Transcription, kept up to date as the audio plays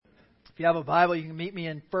If you have a Bible, you can meet me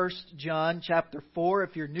in 1 John chapter 4.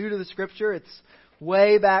 If you're new to the Scripture, it's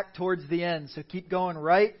way back towards the end. So keep going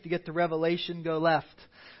right. If you get to Revelation, go left.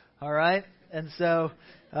 All right? And so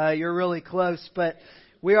you're really close. But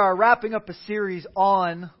we are wrapping up a series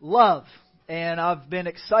on love. And I've been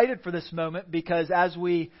excited for this moment because as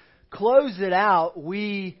we close it out,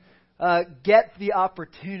 we get the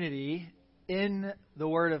opportunity in the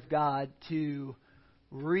Word of God to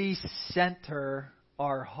recenter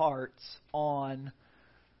our hearts on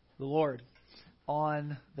the Lord,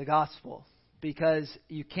 on the gospel. Because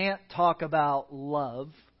you can't talk about love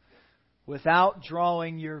without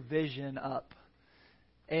drawing your vision up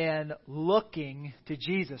and looking to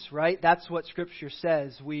Jesus, right? That's what Scripture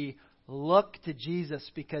says. We look to Jesus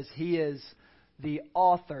because He is the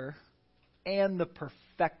author and the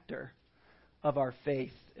perfecter of our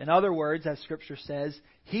faith. In other words, as Scripture says,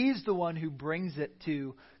 He's the one who brings it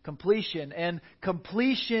to completion. And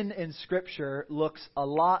completion in Scripture looks a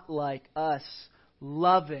lot like us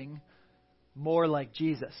loving more like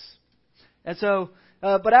Jesus. And so,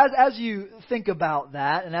 but as you think about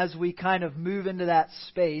that, and as we kind of move into that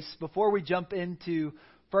space, before we jump into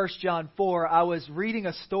 1 John 4, I was reading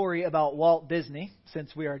a story about Walt Disney,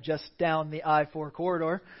 since we are just down the I-4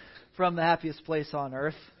 corridor from the happiest place on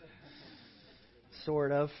earth.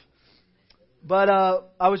 Sort of. But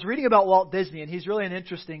I was reading about Walt Disney, and he's really an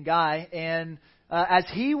interesting guy. And as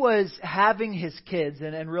he was having his kids,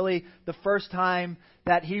 and really the first time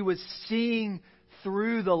that he was seeing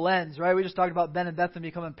through the lens, right? We just talked about Ben and Bethany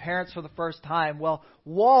becoming parents for the first time. Well,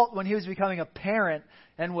 Walt, when he was becoming a parent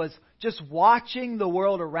and was just watching the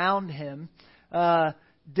world around him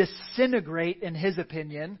disintegrate, in his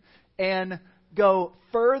opinion, and go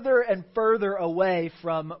further and further away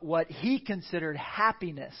from what he considered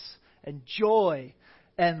happiness and joy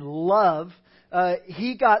and love,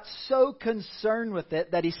 he got so concerned with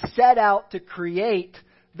it that he set out to create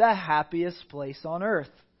the happiest place on earth.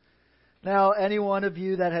 Now, any one of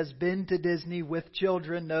you that has been to Disney with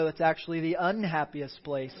children know it's actually the unhappiest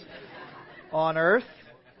place on earth.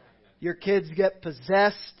 Your kids get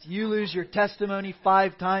possessed. You lose your testimony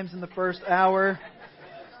 5 times in the first hour.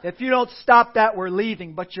 If you don't stop that, we're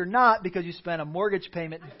leaving. But you're not, because you spent a mortgage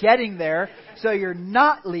payment getting there. So you're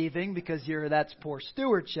not leaving because that's poor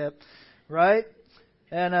stewardship, right?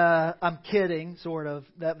 And I'm kidding, sort of.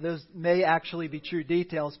 Those may actually be true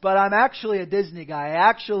details. But I'm actually a Disney guy. I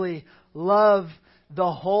actually love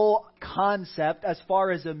the whole concept as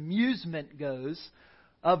far as amusement goes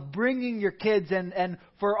of bringing your kids and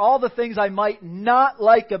for all the things I might not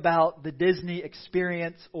like about the Disney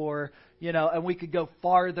experience, or and we could go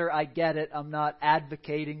farther, I get it. I'm not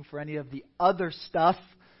advocating for any of the other stuff.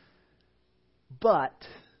 But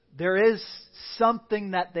there is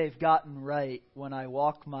something that they've gotten right when I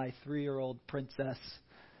walk my 3-year-old princess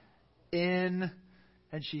in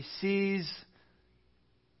and she sees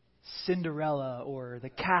Cinderella or the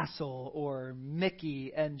castle or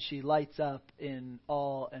Mickey and she lights up in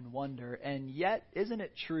awe and wonder. And yet, isn't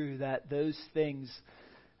it true that those things,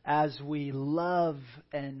 as we love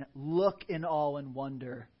and look in awe and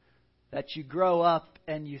wonder, that you grow up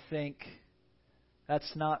and you think,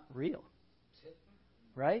 that's not real.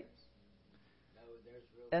 Right?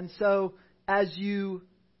 And so, as you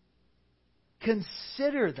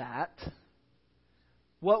consider that,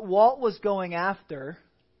 what Walt was going after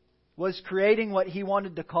was creating what he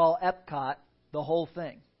wanted to call Epcot, the whole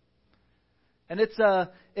thing. And it's a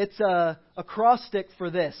acrostic for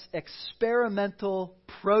this: experimental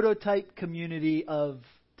prototype community of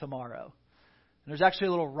tomorrow. And there's actually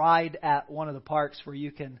a little ride at one of the parks where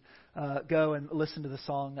you can go and listen to the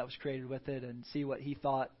song that was created with it and see what he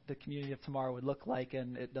thought the community of tomorrow would look like,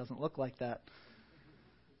 and it doesn't look like that.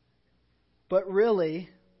 But really,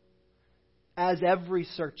 as every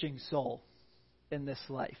searching soul in this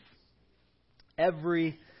life,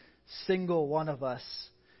 every single one of us,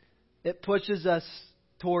 it pushes us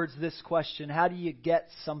towards this question: how do you get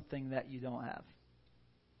something that you don't have?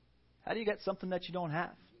 How do you get something that you don't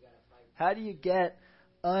have? How do you get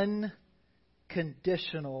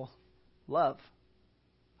unconditional love,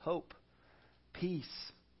 hope,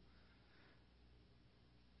 peace?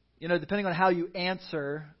 Depending on how you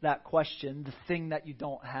answer that question, the thing that you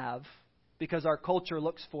don't have, because our culture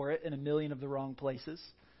looks for it in a million of the wrong places.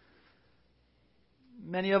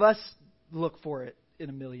 Many of us look for it in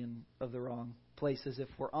a million of the wrong places, if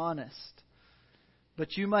we're honest.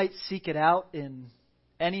 But you might seek it out in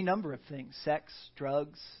any number of things: sex,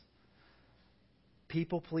 drugs,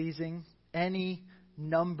 people-pleasing, any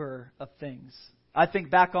number of things. I think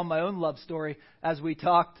back on my own love story as we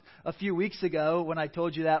talked a few weeks ago when I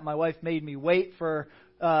told you that my wife made me wait for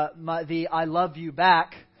the I love you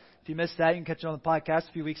back If you missed that, you can catch it on the podcast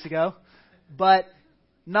a few weeks ago. But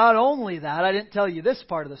not only that, I didn't tell you this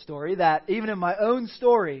part of the story, that even in my own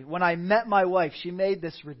story, when I met my wife, she made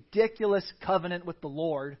this ridiculous covenant with the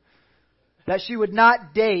Lord that she would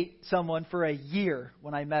not date someone for a year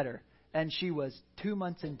when I met her. And she was 2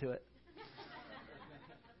 months into it.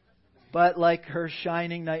 But like her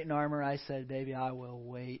shining knight in armor, I said, baby, I will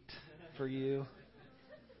wait for you.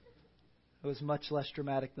 It was much less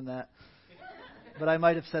dramatic than that. But I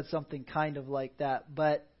might have said something kind of like that.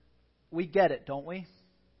 But we get it, don't we?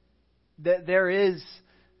 There is,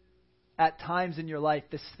 at times in your life,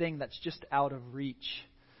 this thing that's just out of reach.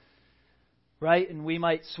 Right? And we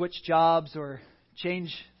might switch jobs or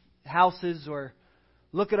change houses or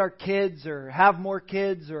look at our kids or have more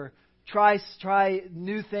kids or try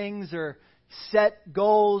new things or set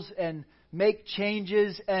goals and make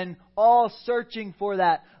changes, and all searching for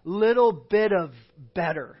that little bit of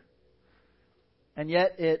better. And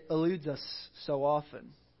yet it eludes us so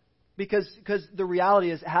often. Because the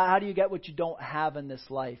reality is, how do you get what you don't have in this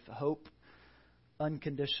life? Hope,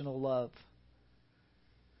 unconditional love.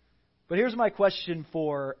 But here's my question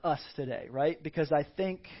for us today, right? Because I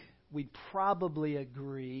think we'd probably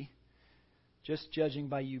agree, just judging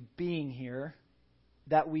by you being here,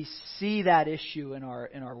 that we see that issue in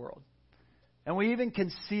our world. And we even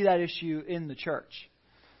can see that issue in the church.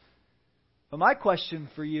 But my question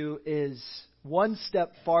for you is one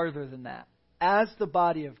step farther than that. As the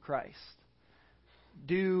body of Christ,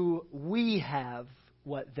 do we have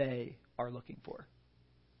what they are looking for?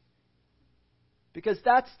 Because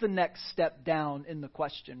that's the next step down in the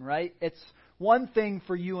question, right? It's one thing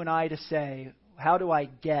for you and I to say, how do I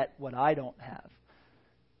get what I don't have?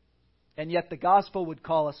 And yet the gospel would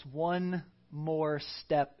call us one more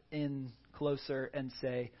step in closer and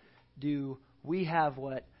say, do we have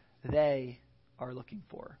what they are looking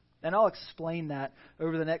for? And I'll explain that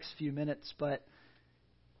over the next few minutes, but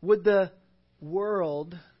would the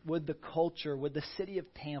world, would the culture, would the city of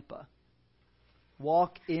Tampa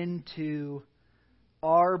walk into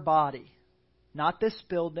our body, not this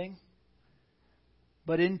building,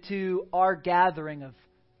 but into our gathering of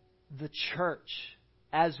the church,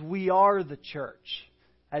 as we are the church,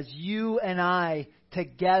 as you and I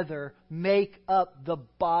together make up the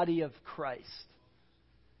body of Christ?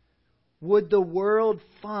 Would the world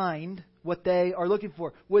find what they are looking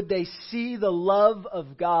for? Would they see the love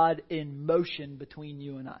of God in motion between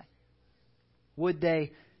you and I? Would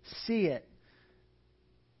they see it?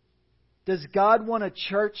 Does God want a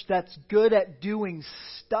church that's good at doing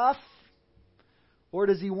stuff? Or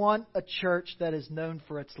does He want a church that is known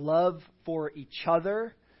for its love for each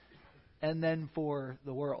other and then for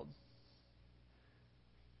the world?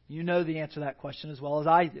 You know the answer to that question as well as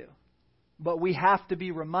I do. But we have to be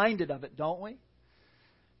reminded of it, don't we?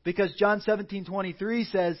 Because John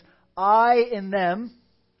 17:23 says, I in them,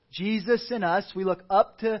 Jesus in us. We look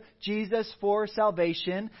up to Jesus for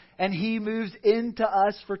salvation, and He moves into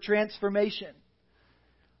us for transformation.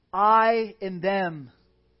 I in them,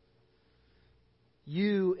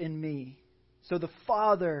 you in me. So the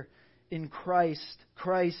Father in Christ,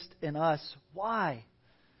 Christ in us. Why?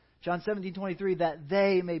 John 17:23, that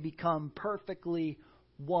they may become perfectly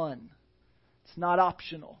one. It's not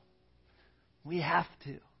optional. We have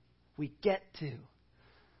to. We get to.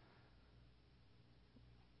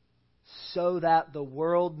 So that the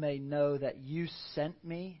world may know that you sent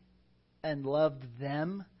me and loved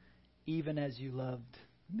them even as you loved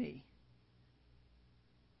me.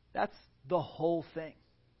 That's the whole thing.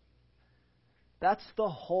 That's the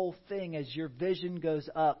whole thing as your vision goes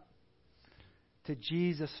up to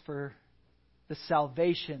Jesus for the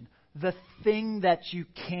salvation, the thing that you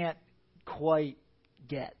can't quite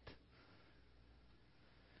get.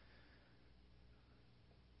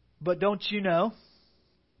 But don't you know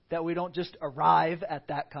that we don't just arrive at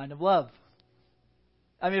that kind of love?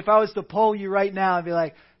 I mean, if I was to poll you right now and be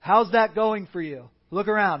like, how's that going for you? Look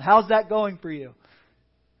around. How's that going for you?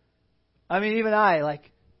 I mean, even I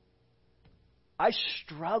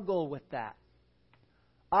struggle with that.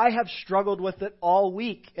 I have struggled with it all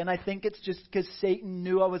week, and I think it's just because Satan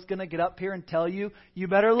knew I was going to get up here and tell you, you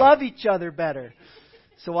better love each other better.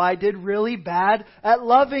 So I did really bad at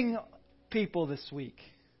loving people this week.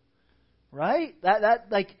 Right?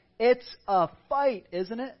 It's a fight,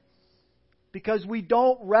 isn't it? Because we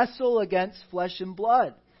don't wrestle against flesh and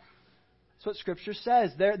blood. That's what Scripture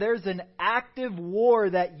says. There's an active war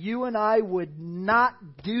that you and I would not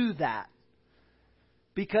do that.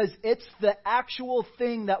 Because it's the actual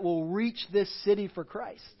thing that will reach this city for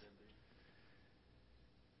Christ.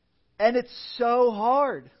 And it's so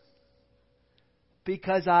hard.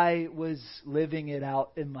 Because I was living it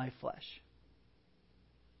out in my flesh.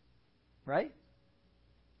 right?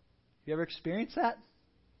 You ever experienced that?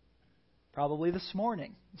 Probably this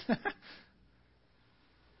morning.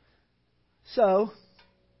 So,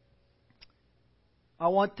 I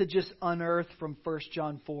want to just unearth from 1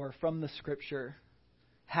 John 4, from the Scripture,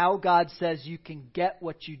 how God says you can get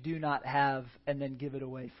what you do not have and then give it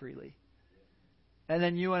away freely. And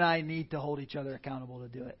then you and I need to hold each other accountable to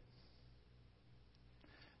do it.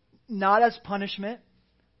 Not as punishment.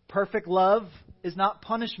 Perfect love is not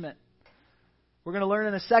punishment. We're going to learn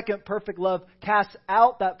in a second, perfect love casts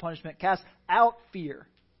out that punishment, casts out fear.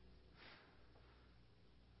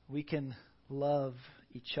 We can love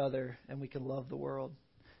each other and we can love the world.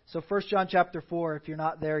 So 1 John chapter 4, if you're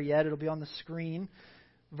not there yet, it'll be on the screen.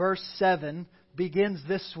 Verse 7 begins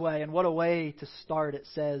this way, and what a way to start. It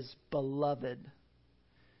says, Beloved.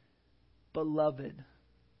 Beloved.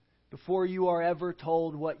 Before you are ever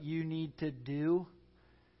told what you need to do,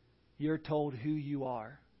 you're told who you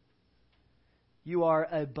are. You are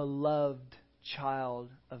a beloved child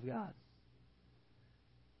of God.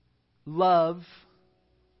 Love,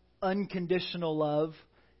 unconditional love,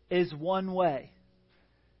 is one way.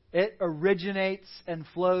 It originates and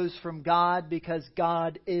flows from God because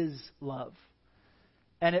God is love.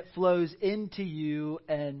 And it flows into you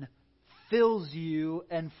and fills you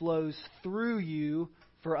and flows through you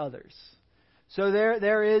for others. So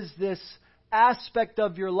there is this aspect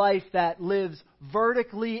of your life that lives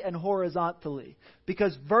vertically and horizontally.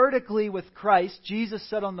 Because vertically with Christ, Jesus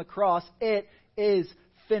said on the cross, it is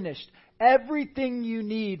finished. Everything you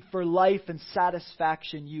need for life and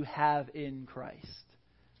satisfaction you have in Christ.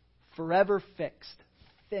 Forever fixed.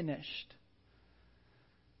 Finished.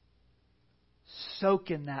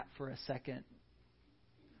 Soak in that for a second.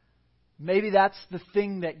 Maybe that's the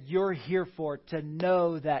thing that you're here for, to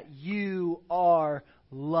know that you are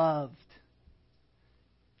loved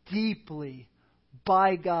deeply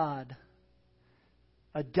by God,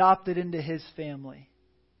 adopted into His family,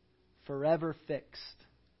 forever fixed,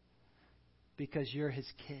 because you're His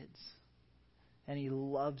kids. And He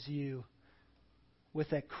loves you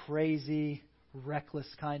with a crazy, reckless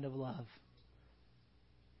kind of love.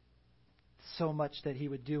 So much that He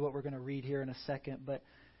would do what we're going to read here in a second, but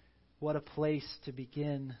what a place to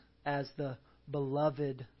begin as the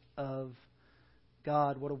beloved of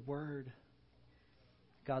God. What a word.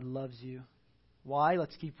 God loves you. Why?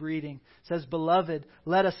 Let's keep reading. It says, Beloved,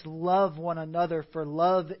 let us love one another, for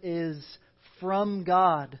love is from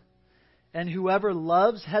God. And whoever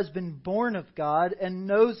loves has been born of God and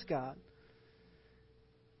knows God.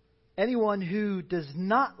 Anyone who does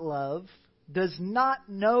not love does not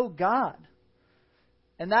know God.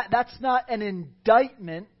 And that's not an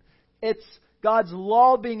indictment. It's God's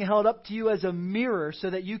law being held up to you as a mirror so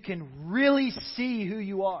that you can really see who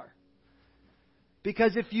you are.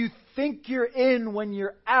 Because if you think you're in when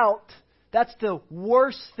you're out, that's the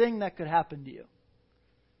worst thing that could happen to you.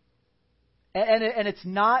 And it's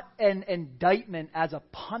not an indictment as a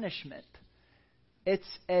punishment. It's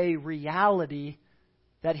a reality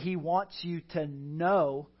that He wants you to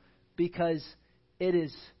know, because it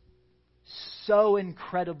is so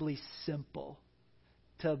incredibly simple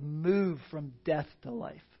to move from death to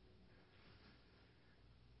life.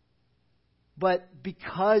 But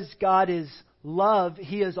because God is love,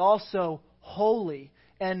 He is also holy.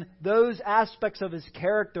 And those aspects of His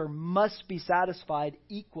character must be satisfied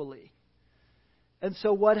equally. And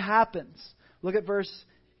so what happens? Look at verse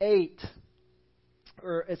 8.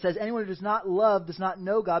 It says, anyone who does not love does not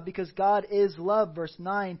know God, because God is love. Verse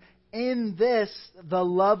 9, in this the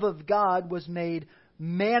love of God was made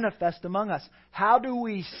manifest among us. How do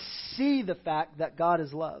we see the fact that God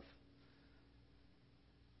is love?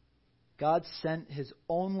 God sent His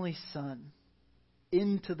only Son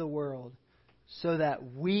into the world so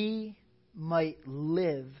that we might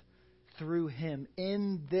live through Him.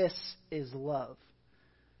 In this is love.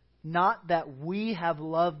 Not that we have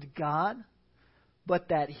loved God, but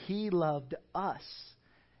that He loved us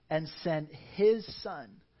and sent His Son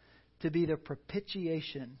to be the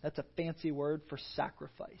propitiation. That's a fancy word for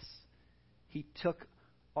sacrifice. He took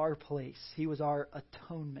our place. He was our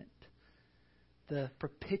atonement. The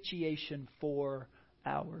propitiation for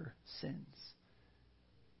our sins.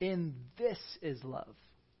 In this is love.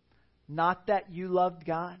 Not that you loved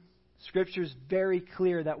God. Scripture is very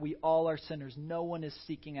clear that we all are sinners. No one is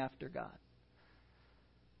seeking after God.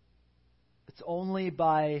 It's only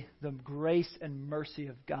by the grace and mercy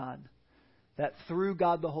of God that through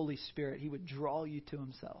God the Holy Spirit, He would draw you to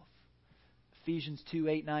Himself. Ephesians 2,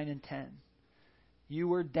 8, 9, and 10. You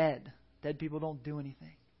were dead. Dead people don't do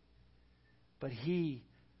anything. But He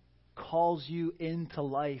calls you into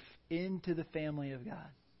life, into the family of God.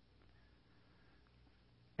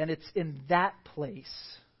 And it's in that place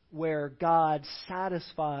where God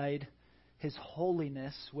satisfied His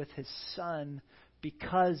holiness with His Son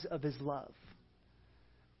because of His love.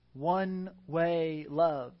 One way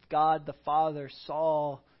love. God the Father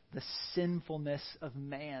saw the sinfulness of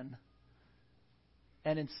man.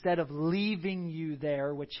 And instead of leaving you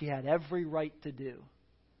there, which He had every right to do,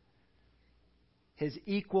 His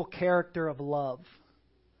equal character of love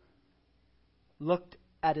looked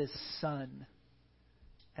at His Son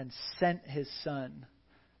and sent His Son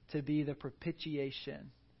to be the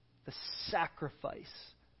propitiation, the sacrifice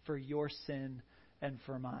for your sin and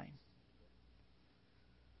for mine.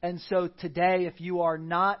 And so today, if you are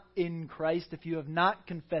not in Christ, if you have not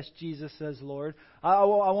confessed Jesus as Lord, I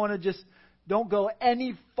want to just don't go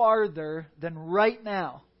any farther than right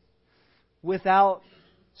now without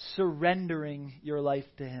surrendering your life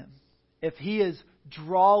to Him. If He is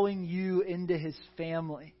drawing you into His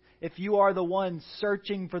family, if you are the one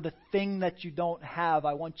searching for the thing that you don't have,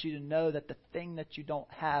 I want you to know that the thing that you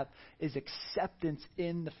don't have is acceptance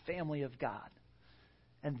in the family of God.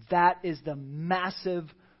 And that is the massive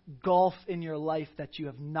gulf in your life that you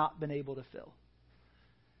have not been able to fill.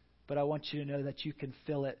 But I want you to know that you can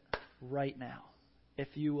fill it right now. If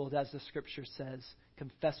you will, as the Scripture says,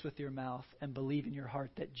 confess with your mouth and believe in your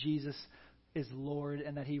heart that Jesus is Lord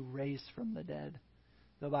and that He raised from the dead.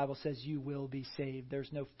 The Bible says you will be saved.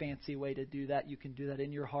 There's no fancy way to do that. You can do that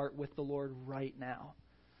in your heart with the Lord right now.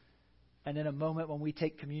 And in a moment when we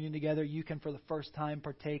take communion together, you can for the first time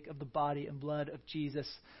partake of the body and blood of Jesus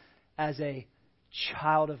as a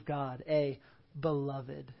child of God, a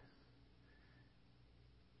beloved.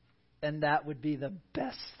 And that would be the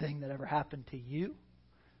best thing that ever happened to you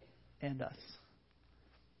and us.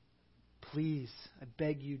 Please, I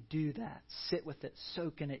beg you, do that. Sit with it.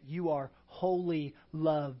 Soak in it. You are wholly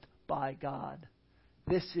loved by God.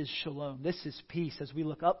 This is shalom. This is peace as we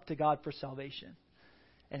look up to God for salvation.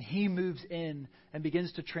 And He moves in and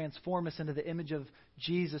begins to transform us into the image of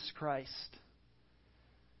Jesus Christ.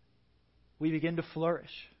 We begin to flourish.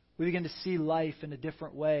 We begin to see life in a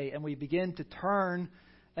different way. And we begin to turn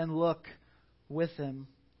and look with Him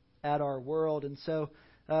at our world. And so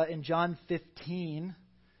in John 15,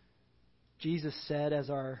 Jesus said, as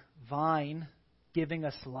our vine giving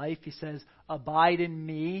us life, He says, abide in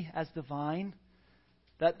me as the vine,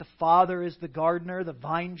 that the Father is the gardener, the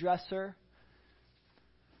vine dresser,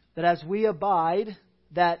 that as we abide,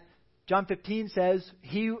 that John 15 says,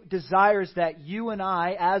 He desires that you and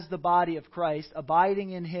I, as the body of Christ, abiding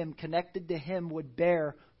in Him, connected to Him, would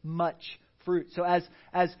bear much fruit. So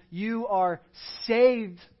as you are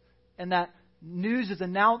saved and that news is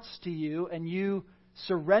announced to you and you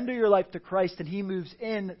surrender your life to Christ and He moves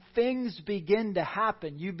in, things begin to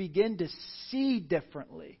happen. You begin to see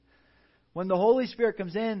differently. When the Holy Spirit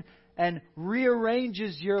comes in and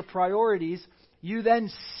rearranges your priorities, you then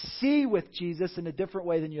see with Jesus in a different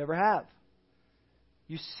way than you ever have.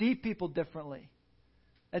 You see people differently.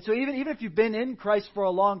 And so even if you've been in Christ for a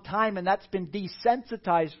long time and that's been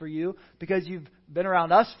desensitized for you because you've been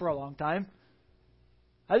around us for a long time,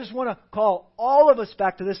 I just want to call all of us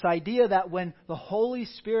back to this idea that when the Holy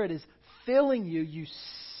Spirit is filling you, you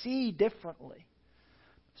see differently.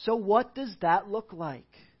 So what does that look like?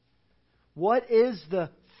 What is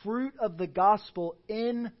the fruit of the gospel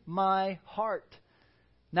in my heart?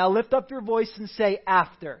 Now lift up your voice and say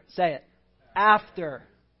after. Say it. After.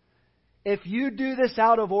 If you do this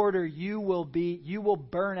out of order, you will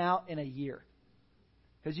burn out in a year.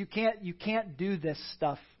 Because you can't do this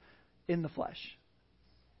stuff in the flesh.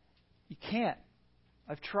 You can't.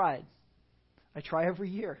 I've tried. I try every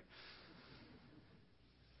year.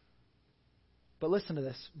 But listen to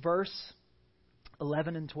this. Verse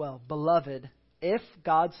 11 and 12. Beloved, if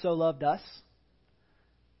God so loved us,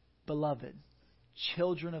 beloved,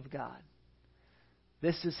 children of God,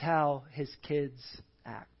 this is how His kids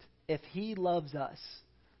act. If He loves us,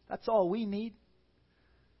 that's all we need.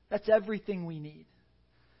 That's everything we need.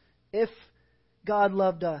 If God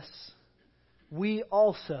loved us, we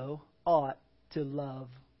also ought to love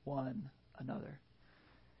one another.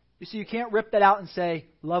 You see, you can't rip that out and say,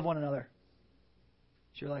 love one another.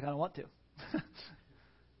 So you're like, I don't want to.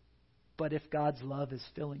 But if God's love is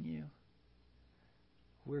filling you,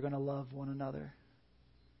 we're going to love one another.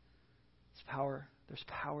 It's power. There's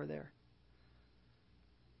power there.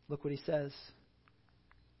 Look what He says.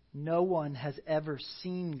 No one has ever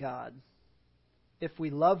seen God. If we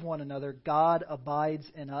love one another, God abides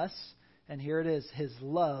in us. And here it is. His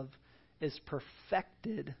love is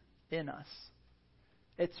perfected in us.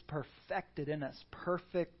 It's perfected in us.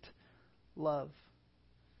 Perfect love.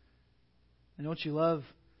 And don't you love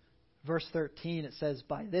verse 13? It says,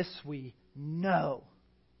 by this we know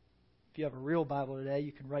If you have a real Bible today,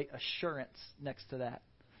 you can write assurance next to that.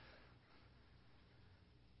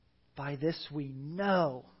 By this we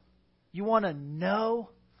know. You want to know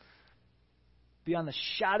beyond the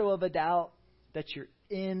shadow of a doubt that you're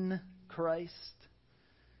in Christ?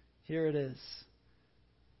 Here it is.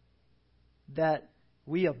 That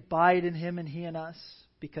we abide in Him and He in us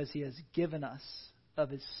because He has given us of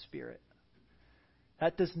His Spirit.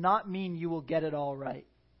 That does not mean you will get it all right.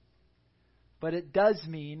 But it does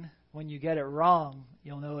mean when you get it wrong,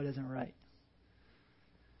 you'll know it isn't right.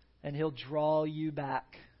 And He'll draw you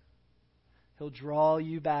back. He'll draw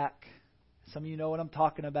you back. Some of you know what I'm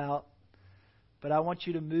talking about. But I want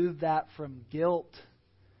you to move that from guilt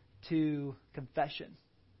to confession.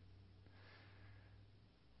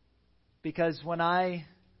 Because when I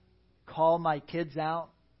call my kids out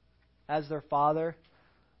as their father,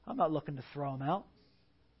 I'm not looking to throw them out.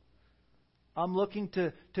 I'm looking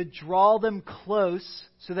to draw them close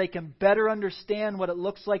so they can better understand what it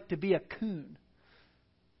looks like to be a coon.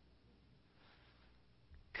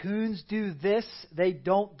 Coons do this, they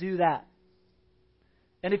don't do that.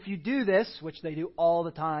 And if you do this, which they do all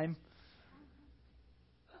the time,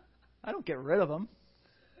 I don't get rid of them.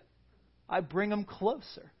 I bring them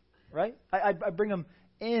closer, right? I bring them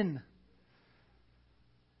in.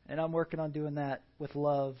 And I'm working on doing that with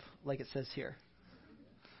love, like it says here.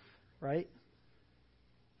 Right?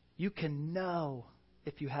 You can know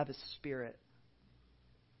if you have His Spirit.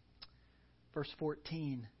 Verse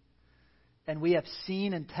 14. And we have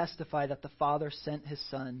seen and testified that the Father sent His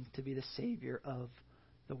Son to be the Savior of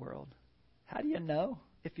the world. How do you know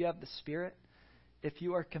if you have the Spirit? If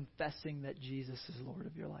you are confessing that Jesus is Lord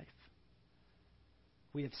of your life.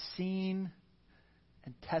 We have seen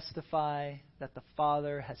and testify that the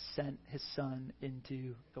Father has sent His Son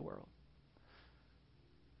into the world.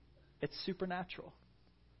 It's supernatural.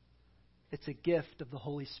 It's a gift of the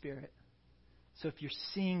Holy Spirit. So if you're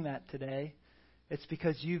seeing that today, it's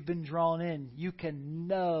because you've been drawn in. You can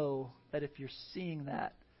know that if you're seeing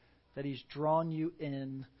that He's drawn you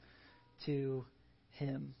in to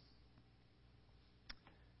Him.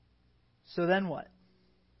 So then what?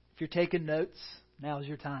 If you're taking notes, now's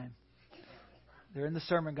your time. They're in the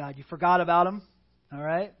sermon guide. You forgot about them, all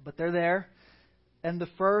right? But they're there. And the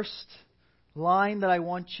first line that I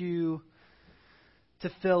want you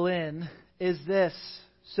to fill in is this.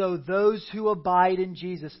 So those who abide in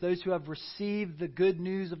Jesus, those who have received the good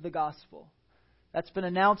news of the gospel, that's been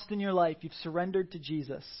announced in your life, you've surrendered to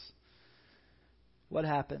Jesus. What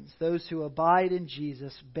happens? Those who abide in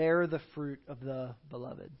Jesus bear the fruit of the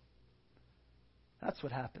beloved. That's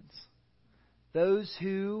what happens. Those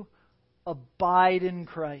who abide in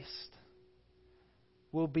Christ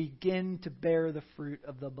will begin to bear the fruit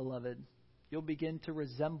of the beloved. You'll begin to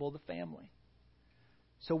resemble the family.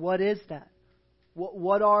 So what is that?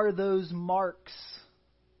 What are those marks?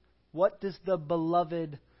 What does the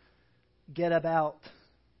beloved get about?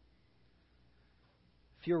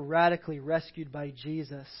 If you're radically rescued by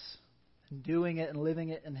Jesus and doing it and living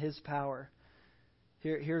it in His power,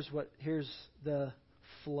 here's the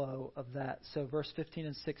flow of that. So verse 15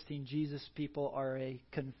 and 16, Jesus' people are a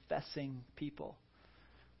confessing people.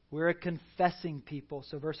 We're a confessing people.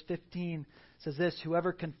 So verse 15 says this,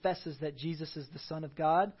 whoever confesses that Jesus is the Son of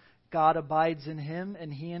God, God abides in him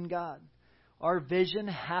and he in God. Our vision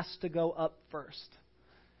has to go up first.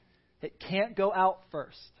 It can't go out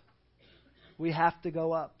first. We have to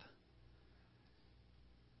go up.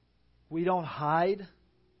 We don't hide.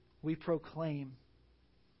 We proclaim.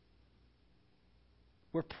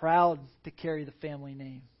 We're proud to carry the family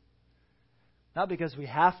name. Not because we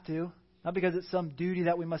have to. Not because it's some duty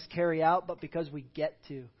that we must carry out, but because we get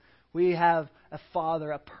to. We have a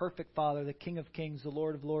Father, a perfect Father, the King of Kings, the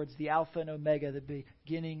Lord of Lords, the Alpha and Omega, the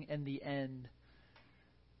beginning and the end,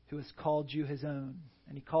 who has called you His own.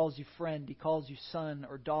 And He calls you friend. He calls you son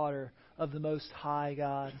or daughter of the Most High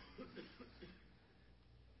God.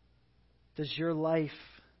 Does your life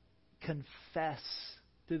confess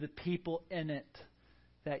to the people in it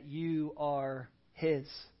that you are His?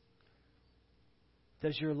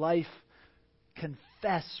 Does your life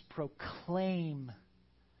confess, proclaim,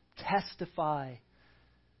 testify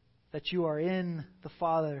that you are in the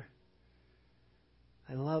Father?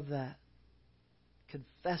 I love that.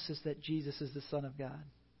 Confesses that Jesus is the Son of God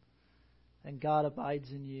and God abides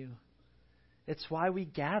in you. It's why we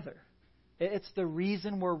gather. It's the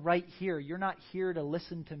reason we're right here. You're not here to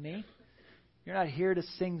listen to me. You're not here to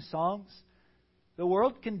sing songs. The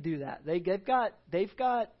world can do that. They've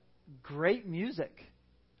got great music.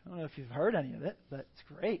 I don't know if you've heard any of it, but it's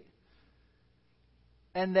great.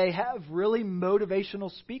 And they have really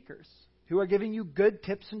motivational speakers who are giving you good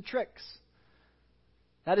tips and tricks.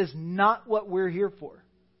 That is not what we're here for.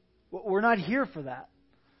 We're not here for that.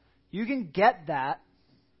 You can get that.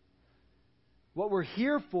 What we're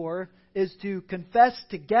here for is to confess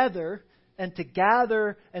together and to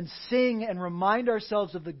gather and sing and remind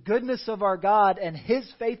ourselves of the goodness of our God and His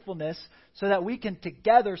faithfulness so that we can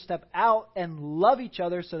together step out and love each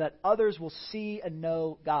other so that others will see and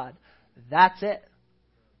know God. That's it.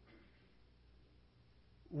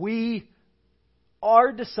 We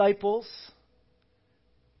are disciples,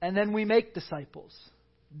 and then we make disciples.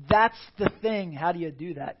 That's the thing. How do you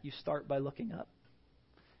do that? You start by looking up.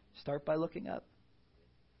 Start by looking up.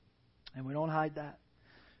 And we don't hide that.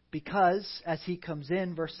 Because, as He comes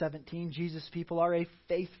in, verse 17, Jesus' people are a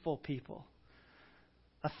faithful people.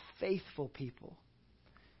 A faithful people.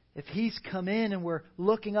 If He's come in and we're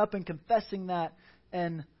looking up and confessing that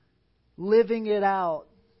and living it out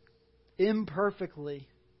imperfectly,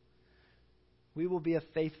 we will be a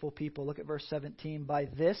faithful people. Look at verse 17. By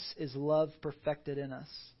this is love perfected in us,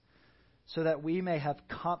 so that we may have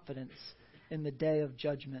confidence in the day of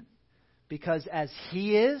judgment. Because as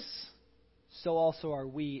He is, so also are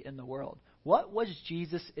we in the world. What was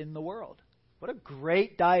Jesus in the world? What a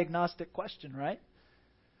great diagnostic question, right?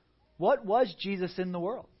 What was Jesus in the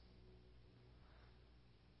world?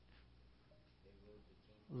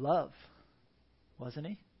 Love, wasn't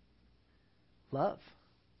He? Love.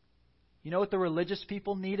 You know what the religious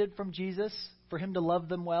people needed from Jesus for Him to love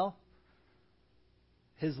them well?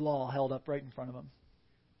 His law held up right in front of them.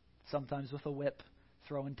 Sometimes with a whip,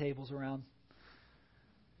 throwing tables around,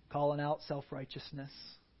 calling out self-righteousness.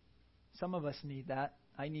 Some of us need that.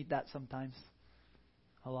 I need that sometimes.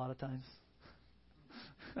 A lot of times.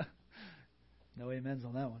 No amens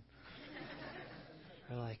on that one.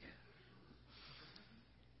 We're like,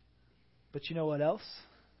 but you know what else?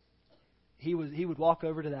 He would walk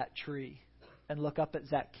over to that tree and look up at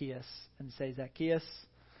Zacchaeus and say, Zacchaeus,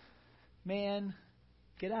 man,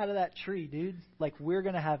 get out of that tree, dude. Like, we're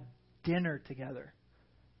going to have dinner together.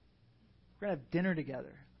 We're going to have dinner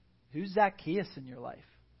together. Who's Zacchaeus in your life?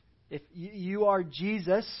 If you are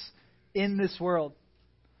Jesus in this world,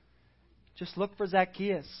 just look for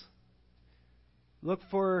Zacchaeus. Look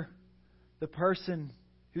for the person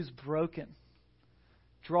who's broken.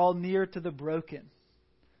 Draw near to the broken.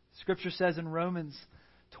 Scripture says in Romans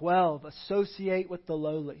 12, associate with the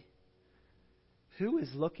lowly. Who is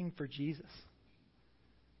looking for Jesus?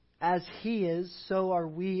 As He is, so are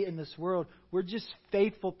we in this world. We're just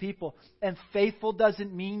faithful people. And faithful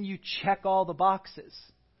doesn't mean you check all the boxes.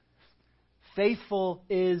 Faithful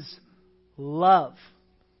is love.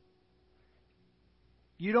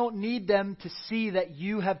 You don't need them to see that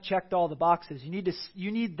you have checked all the boxes.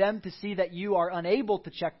 You need them to see that you are unable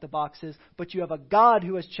to check the boxes, but you have a God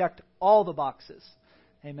who has checked all the boxes.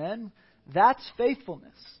 Amen? That's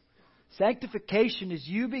faithfulness. Sanctification is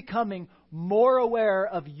you becoming more aware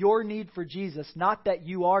of your need for Jesus, not that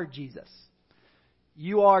you are Jesus.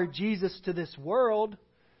 You are Jesus to this world,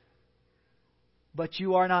 but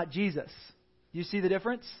you are not Jesus. You see the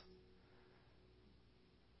difference?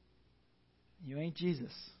 You ain't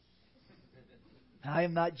Jesus. I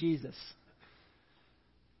am not Jesus.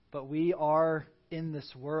 But we are in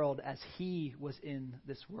this world as He was in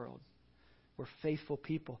this world. We're faithful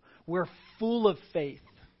people. We're full of faith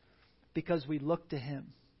because we look to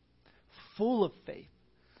Him. Full of faith.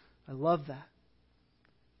 I love that.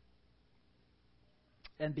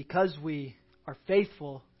 And because we are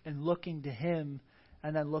faithful in looking to Him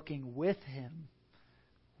and then looking with Him,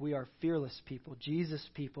 we are fearless people. Jesus'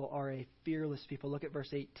 people are a fearless people. Look at verse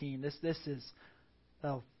 18. This is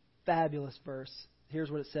a fabulous verse. Here's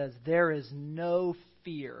what it says. There is no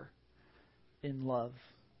fear in love,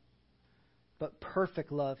 but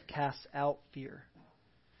perfect love casts out fear.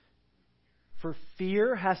 For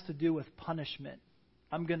fear has to do with punishment.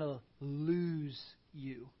 I'm going to lose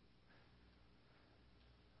you.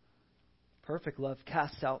 Perfect love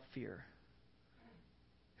casts out fear.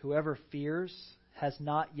 Whoever fears has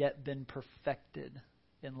not yet been perfected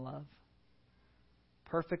in love.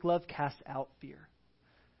 Perfect love casts out fear.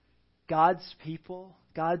 God's people,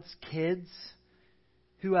 God's kids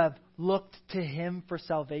who have looked to Him for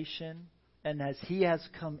salvation, and as He has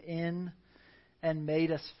come in and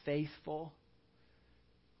made us faithful,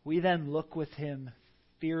 we then look with Him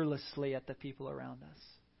fearlessly at the people around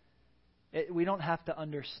us. We don't have to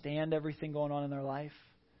understand everything going on in their life.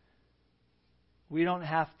 We don't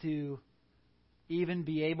have to even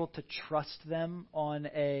be able to trust them on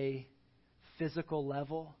a physical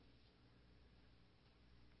level.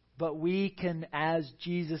 But we can, as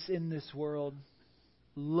Jesus in this world,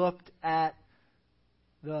 looked at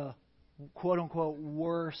the quote-unquote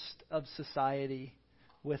worst of society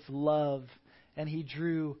with love and he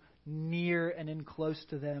drew near and in close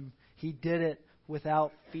to them. He did it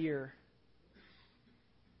without fear.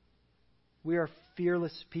 We are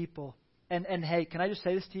fearless people. And hey, can I just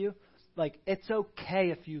say this to you? Like, it's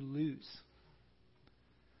okay if you lose.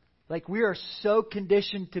 Like, we are so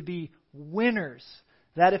conditioned to be winners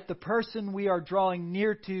that if the person we are drawing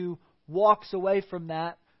near to walks away from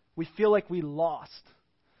that, we feel like we lost.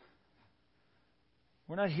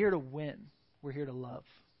 We're not here to win. We're here to love.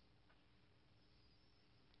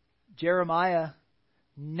 Jeremiah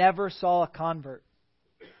never saw a convert,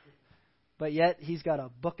 but yet he's got a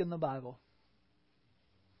book in the Bible.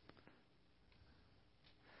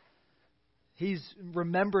 He's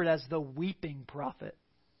remembered as the weeping prophet.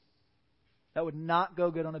 That would not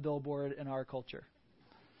go good on a billboard in our culture.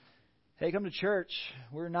 Hey, come to church.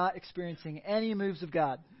 We're not experiencing any moves of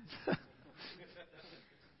God.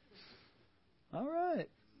 All right.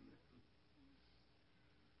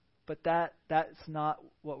 But that's not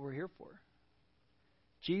what we're here for.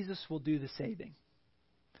 Jesus will do the saving.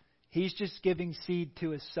 He's just giving seed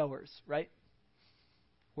to his sowers, right?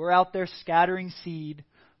 We're out there scattering seed,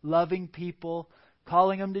 loving people,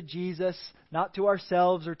 calling them to Jesus, not to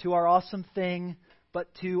ourselves or to our awesome thing, but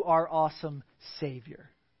to our awesome Savior,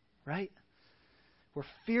 right? We're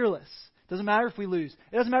fearless. It doesn't matter if we lose.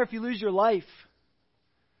 It doesn't matter if you lose your life.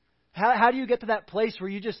 How do you get to that place where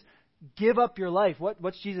you just give up your life?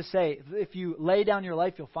 What's Jesus say? If you lay down your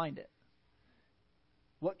life, you'll find it.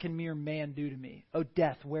 What can mere man do to me? Oh,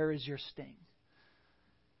 death, where is your sting?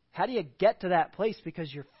 How do you get to that place?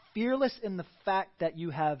 Because you're fearless in the fact that you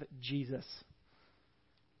have Jesus.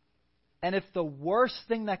 And if the worst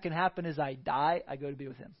thing that can happen is I die, I go to be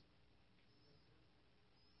with him.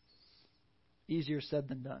 Easier said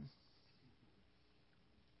than done.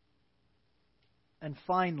 And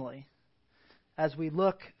finally, as we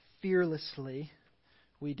look fearlessly,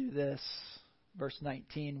 we do this. Verse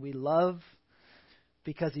 19, we love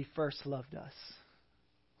because he first loved us.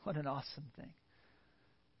 What an awesome thing.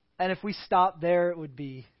 And if we stop there, it would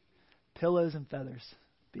be pillows and feathers.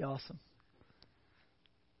 It'd be awesome.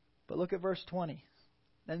 But look at verse 20.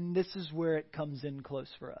 And this is where it comes in close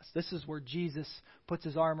for us. This is where Jesus puts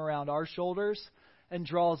his arm around our shoulders and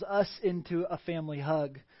draws us into a family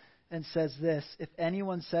hug and says this: if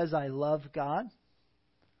anyone says, I love God,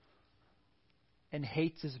 and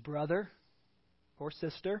hates his brother or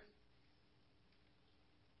sister,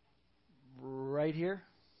 right here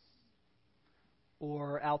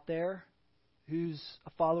or out there, who's a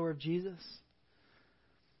follower of Jesus,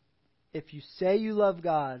 if you say you love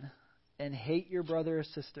God and hate your brother or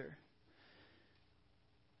sister,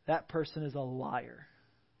 that person is a liar.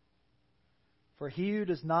 For he who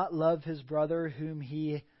does not love his brother whom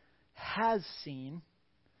he has seen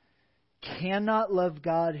cannot love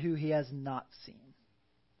God who he has not seen.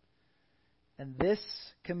 And this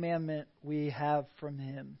commandment we have from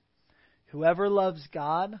him: whoever loves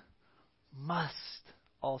God must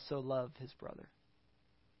also love his brother.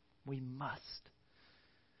 We must.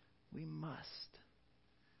 We must.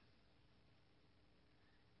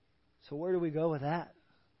 So where do we go with that?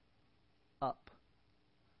 Up.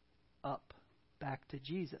 Up. Back to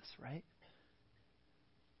Jesus, right?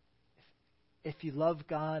 If you love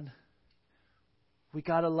God, we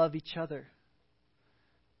got to love each other.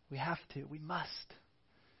 We have to. We must.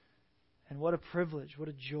 And what a privilege, what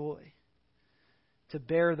a joy to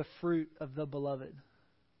bear the fruit of the beloved,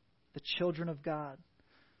 the children of God.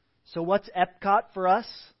 So what's Epcot for us?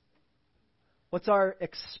 What's our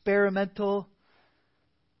experimental,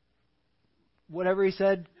 whatever he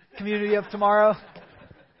said, community of tomorrow?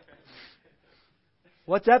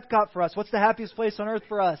 What's Epcot for us? What's the happiest place on earth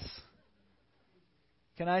for us?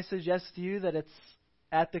 Can I suggest to you that it's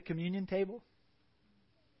at the communion table?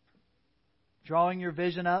 Drawing your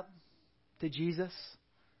vision up to Jesus,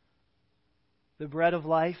 the bread of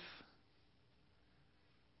life,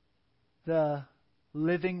 the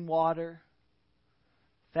living water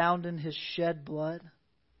found in his shed blood.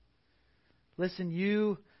 Listen,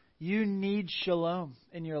 you need shalom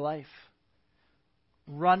in your life.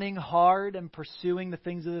 Running hard and pursuing the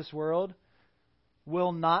things of this world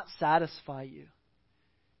will not satisfy you.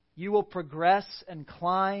 You will progress and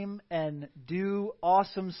climb and do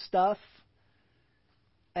awesome stuff,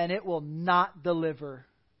 and it will not deliver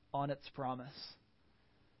on its promise.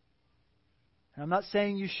 And I'm not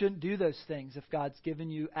saying you shouldn't do those things if God's given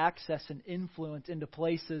you access and influence into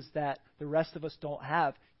places that the rest of us don't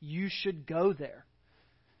have. You should go there.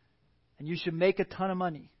 And you should make a ton of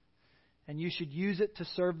money. And you should use it to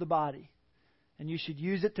serve the body. And you should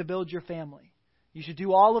use it to build your family. You should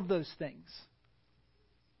do all of those things.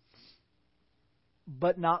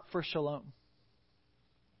 But not for shalom.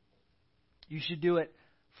 You should do it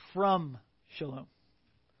from shalom,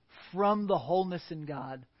 from the wholeness in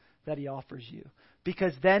God that He offers you.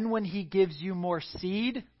 Because then when He gives you more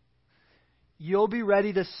seed, you'll be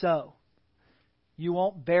ready to sow. You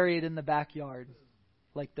won't bury it in the backyard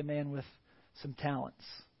like the man with some talents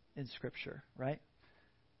in Scripture, right?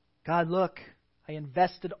 God, look, I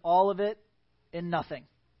invested all of it in nothing,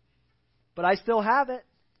 but I still have it.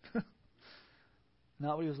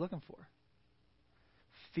 Not what He was looking for.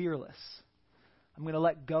 Fearless. I'm going to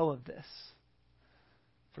let go of this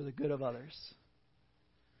for the good of others.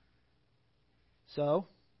 So,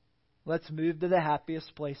 let's move to the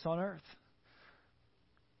happiest place on earth.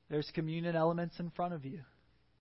 There's communion elements in front of you.